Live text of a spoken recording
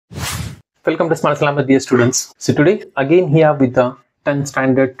Welcome to Smart Syllabus, dear students. So today again here with the 10th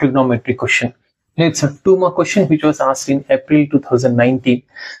standard trigonometry question. It's a 2-mark question which was asked in April 2019.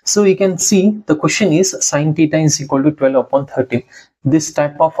 So you can see the question is sin theta is equal to 12 upon 13. This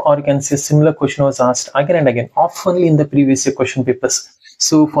type of, or you can say similar question was asked again and again, oftenly in the previous year question papers.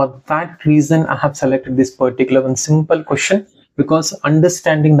 So for that reason I have selected this particular one simple question, because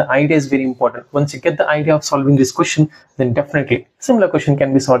understanding the idea is very important. Once you get the idea of solving this question, then definitely similar question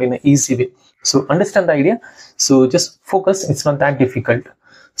can be solved in an easy way. So understand the idea. So just focus, it's not that difficult.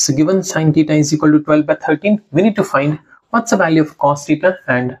 So given sin theta is equal to 12 by 13, we need to find what's the value of cos theta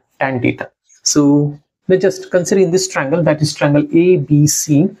and tan theta. So let's just consider in this triangle, that is triangle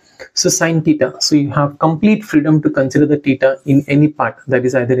ABC. So sin theta, so you have complete freedom to consider the theta in any part, that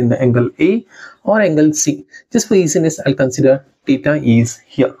is either in the angle A or angle C. Just for easiness, I'll consider theta is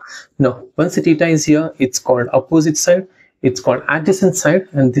here. Now once the theta is here, it's called opposite side, it's called adjacent side,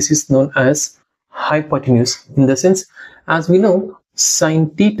 and this is known as hypotenuse. In the sense, as we know,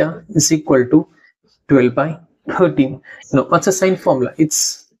 sin theta is equal to 12 by 13. Now what's the sine formula?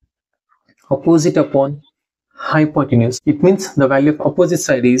 It's opposite upon hypotenuse. It means the value of opposite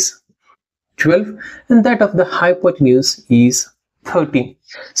side is 12 and that of the hypotenuse is 13.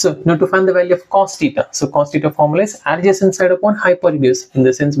 So now to find the value of cos theta, so cos theta formula is adjacent side upon hypotenuse. In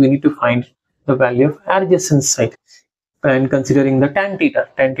the sense, we need to find the value of adjacent side. And considering the tan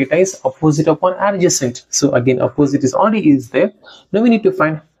theta is opposite upon adjacent. So again, opposite is already there. Now we need to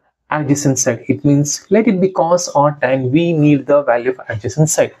find adjacent side. It means let it be cos or tan, we need the value of adjacent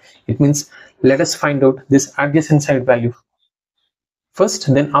side. It means let us find out this adjacent side value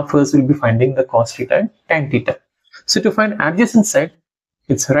first, then afterwards we'll be finding the cos theta and tan theta. So to find adjacent side,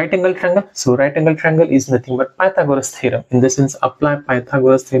 it's right angle triangle. So right angle triangle is nothing but Pythagoras theorem. In the sense, apply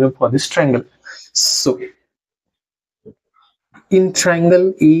Pythagoras theorem for this triangle. So in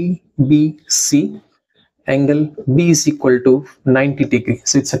triangle ABC, angle B is equal to 90 degrees.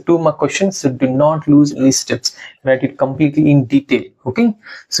 So it's a 2-mark question, so do not lose any steps. Write it completely in detail. Okay,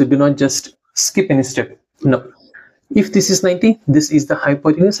 so do not just skip any step. Now if this is 90, this is the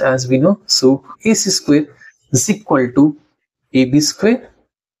hypotenuse as we know. So AC square is equal to AB square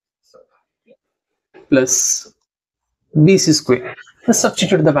plus BC square. Let's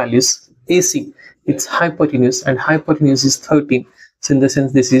substitute the values. AC, it's hypotenuse, and hypotenuse is 13. So in the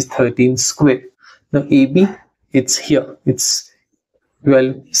sense, this is 13 square. Now AB, it's here, it's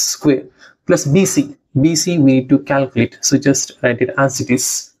 12 square plus BC. BC we need to calculate, so just write it as it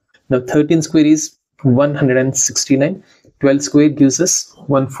is. Now 13 square is 169, 12 square gives us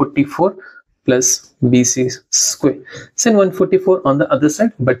 144 plus BC square. Send 144 on the other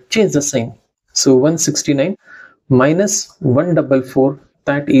side, but change the sign. So 169 minus 144,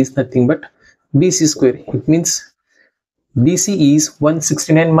 that is nothing but BC square. It means BC is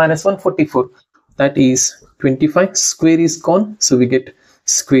 169 minus 144, that is 25. Square is gone, so we get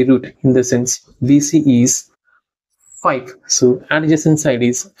square root. In the sense, BC is 5. So adjacent side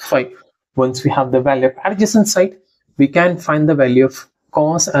is 5. Once we have the value of adjacent side, we can find the value of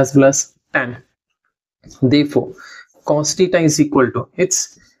cos as well as tan. Therefore, cos theta is equal to,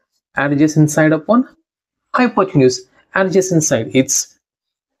 it's adjacent side upon hypotenuse. Adjacent side, it's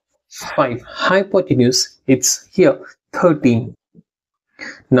 5. Hypotenuse, it's here 13.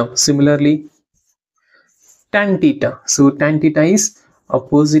 Now similarly, tan theta. So tan theta is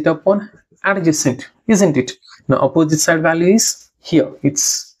opposite upon adjacent, isn't it? Now opposite side value is here,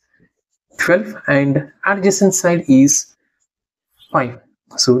 it's 12 and adjacent side is 5.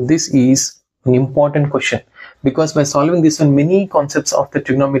 So this is an important question, because by solving this one, many concepts of the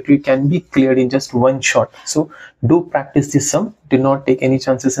trigonometry can be cleared in just one shot. So do practice this sum. Do not take any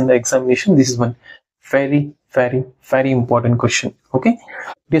chances in the examination. This is one very important question. Okay,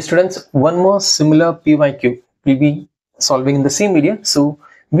 dear students, one more similar PYQ will be solving in the same video. So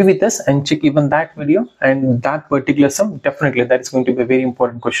be with us and check even that video and that particular sum. Definitely that is going to be a very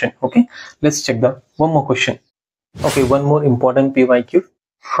important question. Okay, let's check the one more question. Okay, one more important PYQ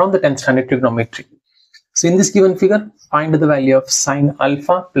from the 10th standard trigonometry. So in this given figure, find the value of sine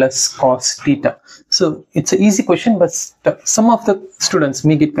alpha plus cos theta. So it's an easy question, but some of the students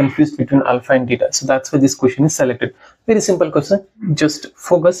may get confused between alpha and theta. So that's why this question is selected. Very simple question. Just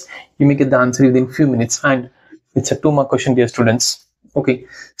focus. You may get the answer within few minutes, and it's a 2-mark question, dear students. Okay,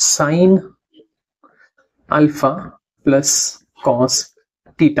 sine alpha plus cos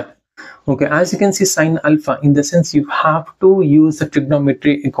theta. Okay, as you can see, sine alpha, in the sense you have to use the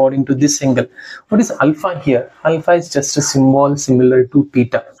trigonometry according to this angle. What is alpha here? Alpha is just a symbol similar to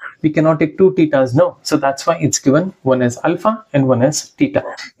theta. We cannot take two thetas, no. So that's why it's given one as alpha and one as theta.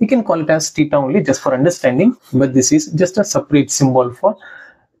 You can call it as theta only just for understanding, but this is just a separate symbol for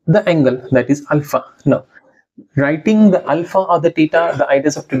the angle, that is alpha. Now, writing the alpha or the theta, the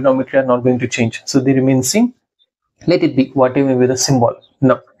ideas of trigonometry are not going to change, so they remain same. Let it be whatever may be the symbol.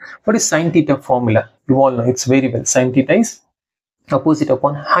 Now, what is sine theta formula? You all know it's very well. Sine theta is opposite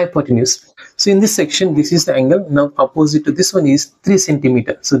upon hypotenuse. So in this section, this is the angle. Now opposite to this one is 3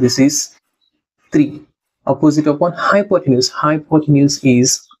 centimeter. So this is 3. Opposite upon hypotenuse. Hypotenuse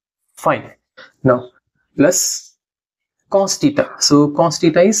is 5. Now plus cos theta. So cos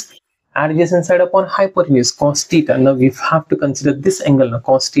theta is adjacent side upon hypotenuse, cos theta. Now we have to consider this angle now,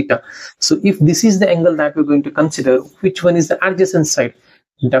 cos theta. So if this is the angle that we're going to consider, which one is the adjacent side?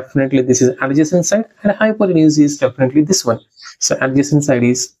 Definitely this is adjacent side, and hypotenuse is definitely this one. So adjacent side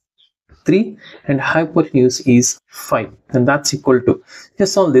is 3 and hypotenuse is 5, and that's equal to,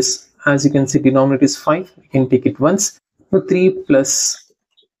 just solve this. As you can see, denominator is 5, you can take it once. So 3 plus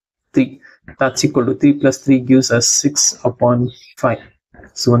 3, that's equal to 3 plus 3 gives us 6 upon 5.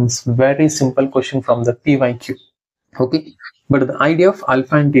 So it's very simple question from the PYQ. Okay, but the idea of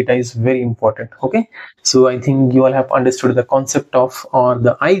alpha and theta is very important. Okay, so I think you all have understood the concept of, or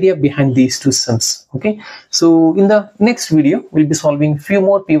the idea behind these two sums. Okay, so in the next video we'll be solving few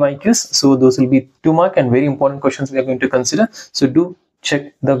more PYQs. So those will be 2 mark and very important questions we are going to consider. So do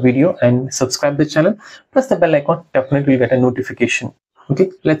check the video and subscribe the channel, press the bell icon, definitely you'll get a notification. Okay,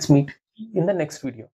 let's meet in the next video.